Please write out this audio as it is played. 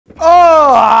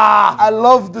I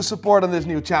love the support on this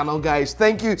new channel, guys.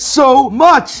 Thank you so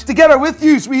much. Together with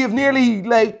you, we have nearly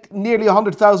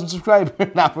 100,000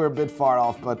 subscribers. Now we're a bit far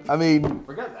off, but I mean,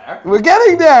 we're getting there. We're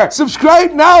getting there.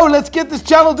 Subscribe now. Let's get this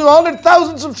channel to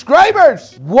 100,000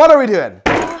 subscribers. What are we doing?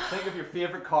 Think of your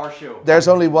favorite car show. There's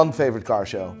only one favorite car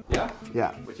show. Yeah?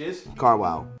 Yeah. Which is? Car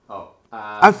Wow. Oh.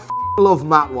 I love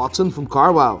Matt Watson from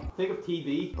Car Wow. Think of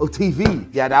TV. Oh, TV.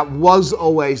 Yeah, that was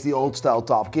always the old style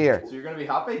Top Gear. So you're going to be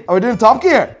happy? Are we doing Top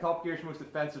Gear? Top Gear's most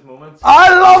offensive moments.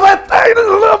 I love it! I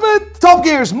love it! Top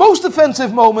Gear's most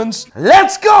offensive moments.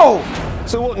 Let's go!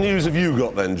 So what news have you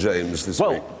got then, James, this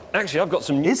week? Actually, I've got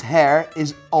some His hair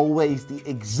is always the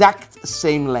exact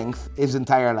same length his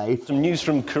entire life. Some news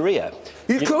from Korea.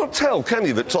 You can't tell, can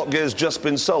you, that Top Gear's just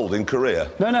been sold in Korea?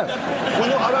 No.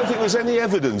 Well, I don't think there's any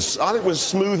evidence. I think we're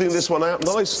smoothing this one out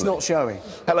nicely. It's not showing.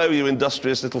 Hello, you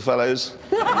industrious little fellows.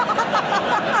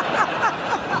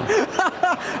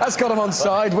 That's got him on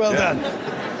side. Well done.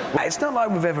 It's not like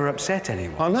we've ever upset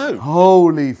anyone. I know.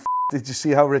 Holy f***. Did you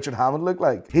see how Richard Hammond looked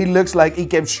like? He looks like he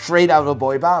came straight out of a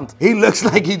boy band. He looks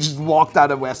like he just walked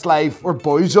out of Westlife or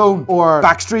Boyzone or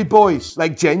Backstreet Boys.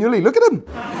 Like, genuinely, look at him.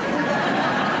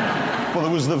 Well,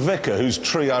 there was the vicar whose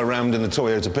trio rammed in the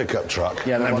Toyota pickup truck.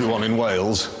 Yeah, and everyone in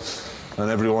Wales,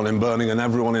 and everyone in Birmingham, and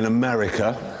everyone in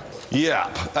America.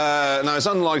 Yep. Now, it's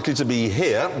unlikely to be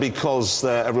here because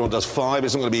everyone does 5.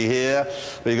 It's not going to be here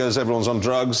because everyone's on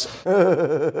drugs.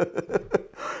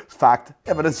 Fact.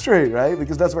 Yeah, but it's true, right?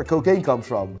 Because that's where cocaine comes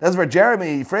from. That's where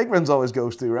Jeremy Fragrance always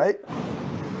goes to, right?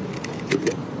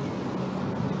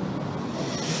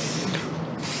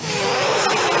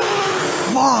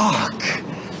 Fuck!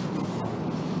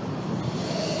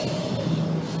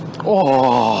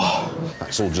 Oh!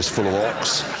 That's all just full of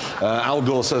ox. Al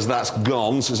Gore says that's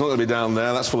gone, so it's not going to be down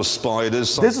there. That's full of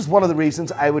spiders. This is one of the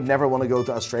reasons I would never want to go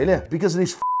to Australia. Because of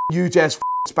these huge ass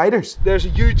spiders. There's a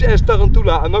huge ass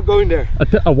tarantula. I'm not going there.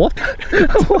 A what? A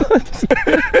what?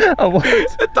 A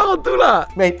what? A tarantula.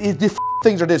 Mate, these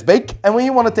things are this big. And when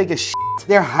you want to take a shit,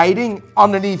 they're hiding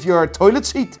underneath your toilet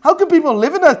seat. How can people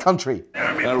live in that country?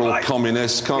 They're all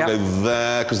communists. Can't go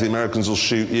there because the Americans will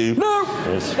shoot you. No!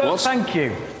 Yes. No, What? thank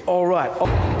you. All right.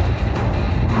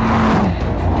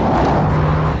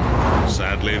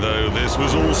 Sadly, though, this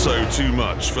was also too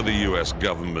much for the US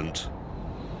government.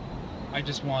 I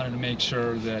just wanted to make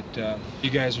sure that you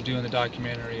guys are doing the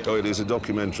documentary. Oh, it is a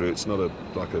documentary. It's not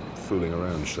like a fooling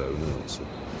around show. No, it's a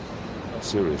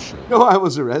serious show. No, I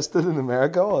was arrested in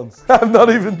America once. I'm not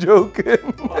even joking.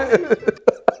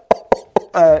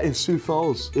 In Sioux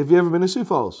Falls. Have you ever been in Sioux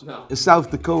Falls? No. In South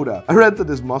Dakota. I rented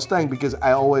this Mustang because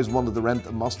I always wanted to rent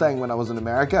a Mustang when I was in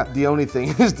America. The only thing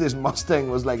is this Mustang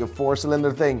was like a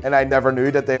 4-cylinder thing and I never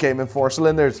knew that they came in 4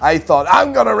 cylinders. I thought,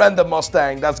 I'm gonna rent a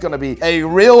Mustang. That's gonna be a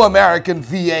real American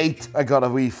V8. I got a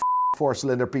wee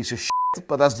 4-cylinder piece of shit.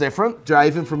 But that's different.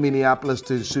 Driving from Minneapolis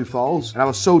to Sioux Falls. And I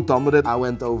was so done with it, I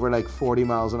went over like 40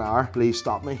 miles an hour. Please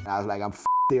stop me. I was like, I'm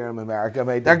here in America,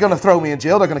 mate. They're gonna throw me in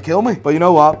jail, they're gonna kill me. But you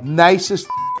know what? Nicest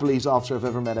police officer I've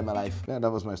ever met in my life. Yeah, that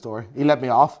was my story. He let me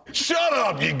off. Shut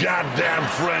up, you goddamn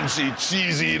Frenchy,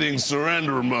 cheese-eating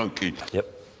surrender monkey. Yep.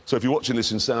 So if you're watching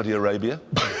this in Saudi Arabia,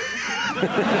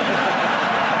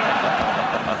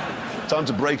 time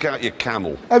to break out your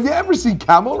camel. Have you ever seen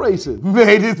camel racing?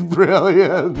 Mate, it's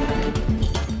brilliant.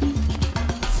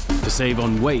 To save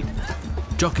on weight,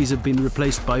 jockeys have been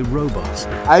replaced by robots.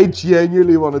 I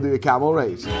genuinely want to do a camel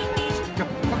race.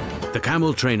 The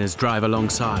camel trainers drive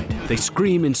alongside. They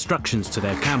scream instructions to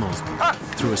their camels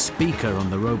through a speaker on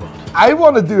the robot. I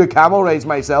want to do a camel race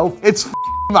myself. It's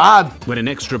mad. When an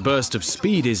extra burst of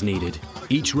speed is needed,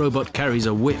 each robot carries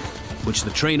a whip, which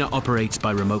the trainer operates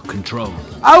by remote control.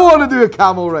 I want to do a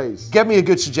camel race. Give me a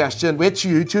good suggestion. Which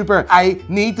YouTuber I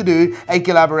need to do a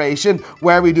collaboration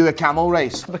where we do a camel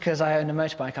race? Because I owned a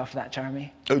motorbike after that,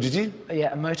 Jeremy. Oh, did you?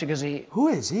 Yeah, a Motor Gazette. Who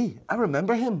is he? I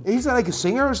remember him. He's like a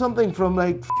singer or something from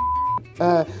like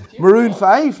Maroon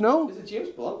 5, no? Is it James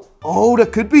Blunt? Oh,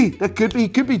 that could be. That could be.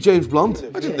 Could be James Blunt.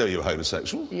 I didn't know you were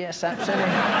homosexual. Yes, absolutely.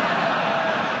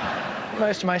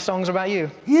 Most of my songs are about you.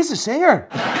 He is a singer.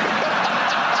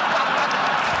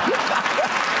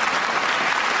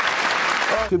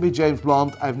 Could be James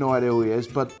Blunt. I have no idea who he is,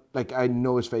 but like I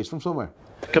know his face from somewhere.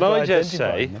 Can I just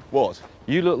say, What?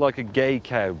 you look like a gay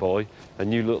cowboy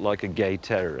and you look like a gay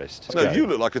terrorist. No, you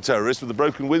look like a terrorist with a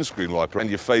broken windscreen wiper and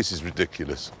your face is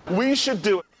ridiculous. We should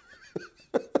do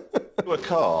a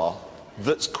car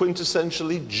that's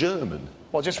quintessentially German.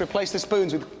 Well, just replace the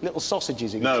spoons with little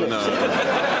sausages in No, clips. no.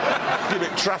 Give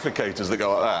it trafficators that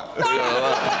go like that.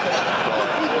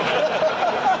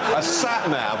 A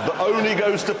sat-nav that only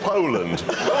goes to Poland.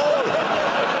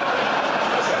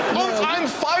 Und ein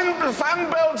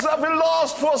fan belts that will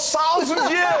last for 1,000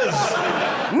 years.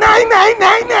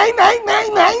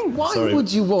 9999999. Why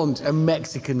would you want a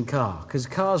Mexican car? Because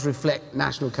cars reflect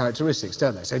national characteristics,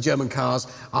 don't they? So German cars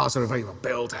are sort of very well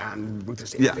built and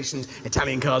ruthlessly efficient.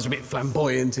 Italian cars are a bit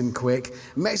flamboyant and quick.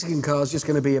 Mexican cars just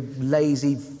going to be a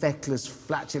lazy, feckless,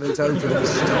 flatulent open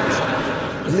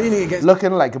stop, leaning against...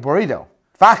 Looking like a burrito.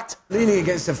 Fact. Leaning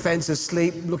against a fence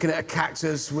asleep, looking at a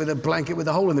cactus with a blanket with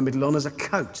a hole in the middle on as a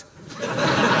coat.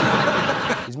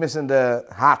 He's missing the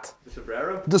hat. The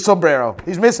sombrero? The sombrero.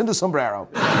 He's missing the sombrero.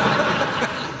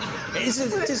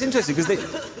 It's interesting because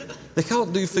they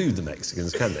can't do food, the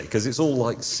Mexicans, can they? Because it's all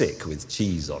like sick with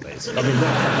cheese on it. I mean,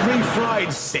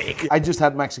 refried sick. I just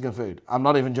had Mexican food. I'm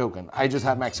not even joking. I just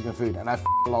had Mexican food and I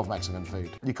love Mexican food.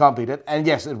 You can't beat it. And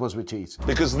yes, it was with cheese.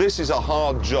 Because this is a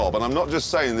hard job, and I'm not just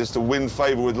saying this to win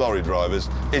favour with lorry drivers.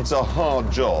 It's a hard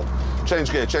job.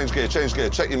 Change gear, change gear, change gear,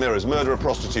 check your mirrors, murder a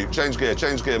prostitute, change gear,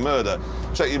 murder,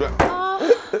 check your...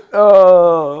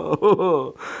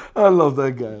 Oh, I love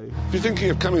that guy. If you're thinking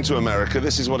of coming to America,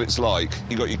 this is what it's like.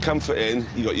 You got your Comfort Inn,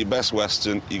 you got your Best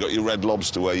Western, you got your Red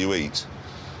Lobster where you eat.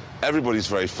 Everybody's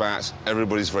very fat,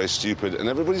 everybody's very stupid, and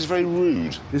everybody's very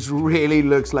rude. This really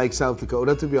looks like South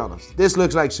Dakota, to be honest. This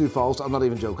looks like Sioux Falls, I'm not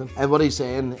even joking. And what he's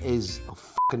saying is, oh,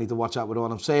 I need to watch out with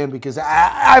what I'm saying because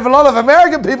I have a lot of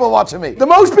American people watching me. The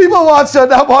most people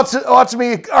watch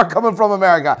me are coming from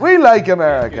America. We like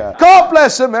America. God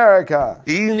bless America.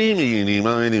 Eeny, meeny,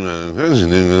 miny, mo.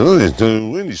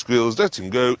 When he squeals, let him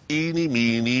go. Eeny,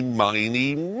 meeny,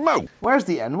 miny, mo. Where's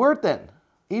the N-word then?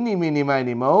 Eeny, meeny,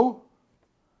 miny, mo.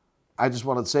 I just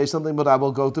wanted to say something, but I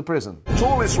will go to prison.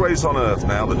 Tallest race on earth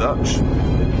now, the Dutch.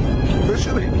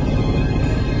 Officially.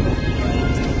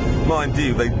 Mind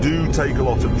you, they do take a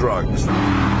lot of drugs.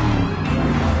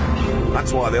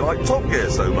 That's why they like Top Gear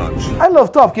so much. I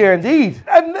love Top Gear indeed.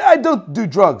 And I don't do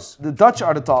drugs. The Dutch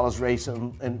are the tallest race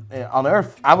on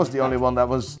earth. I was the only one that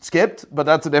was skipped, but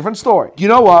that's a different story. You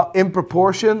know what? In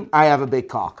proportion, I have a big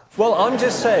cock. Well, I'm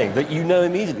just saying that you know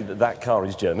immediately that that car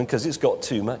is German because it's got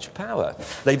too much power.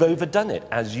 They've overdone it,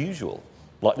 as usual,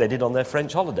 like they did on their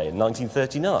French holiday in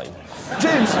 1939.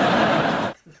 James!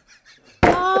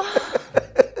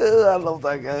 I love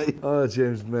that guy. Oh,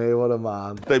 James May, what a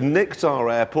man. They've nicked our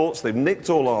airports, they've nicked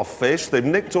all our fish, they've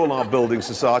nicked all our building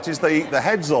societies, they eat the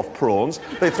heads off prawns,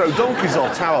 they throw donkeys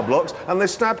off tower blocks, and they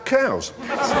stab cows. So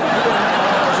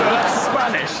that's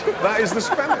Spanish. That is the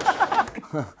Spanish.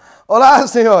 Hola,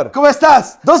 señor. ¿Cómo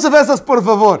estás? 12 veces, por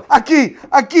favor. Aquí,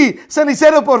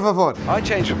 cenicero, por favor. I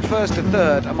changed from first to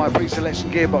third on my pre-selection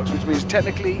gearbox, which means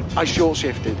technically I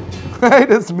short-shifted. Hey,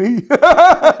 that's me.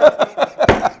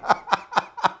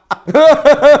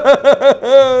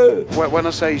 When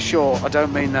I say short, I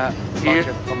don't mean that.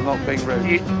 I'm not being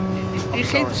rude. You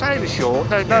keep saying short,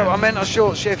 don't you? No, I meant I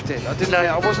short-shifted.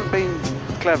 I wasn't being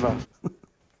clever.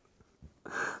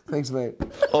 Thanks, mate.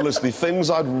 Honestly, things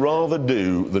I'd rather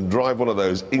do than drive one of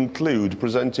those include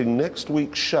presenting next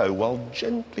week's show while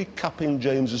gently cupping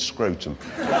James's scrotum.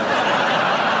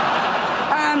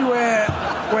 And we're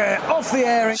off the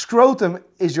air. Scrotum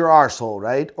is your arsehole,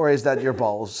 right? Or is that your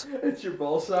balls? It's your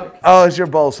ball sack. Oh, it's your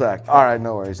ball sack. All right,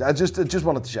 no worries. I just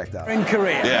wanted to check that. In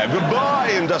Korea. Yeah, goodbye,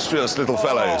 industrious little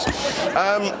fellows.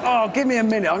 Give me a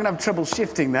minute. I'm going to have trouble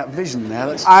shifting that vision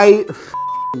now. I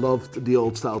loved the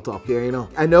old style Top Gear, you know.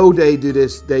 I know they do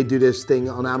this thing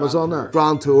on Amazon now,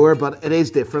 Grand Tour, but it is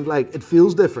different. Like, it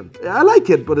feels different. I like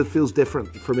it, but it feels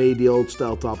different. For me, the old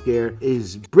style Top Gear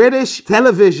is British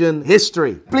television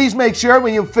history. Please make sure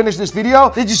when you finish this video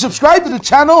that you subscribe to the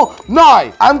channel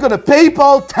now. I'm gonna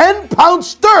PayPal £10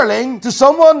 sterling to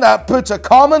someone that puts a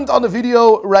comment on the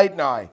video right now.